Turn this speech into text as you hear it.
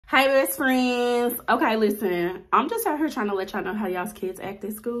Hey, best friends. Okay, listen, I'm just out here trying to let y'all know how y'all's kids act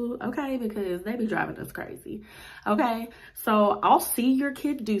at school, okay? Because they be driving us crazy, okay? So I'll see your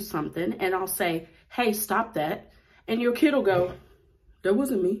kid do something and I'll say, hey, stop that. And your kid will go, that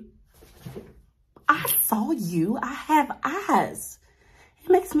wasn't me. I saw you. I have eyes.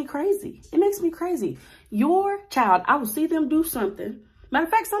 It makes me crazy. It makes me crazy. Your child, I will see them do something. Matter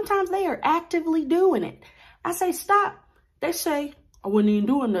of fact, sometimes they are actively doing it. I say, stop. They say, I wasn't even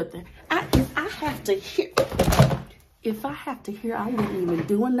doing nothing. If I have to hear I wasn't even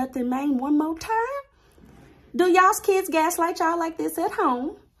doing nothing, man, one more time. Do y'all's kids gaslight y'all like this at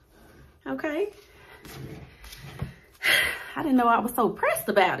home? Okay. I didn't know I was so pressed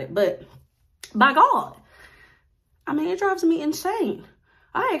about it, but by God, I mean, it drives me insane.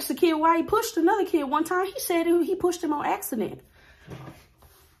 I asked a kid why he pushed another kid one time. He said he pushed him on accident.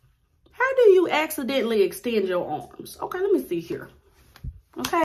 How do you accidentally extend your arms? Okay, let me see here. Okay.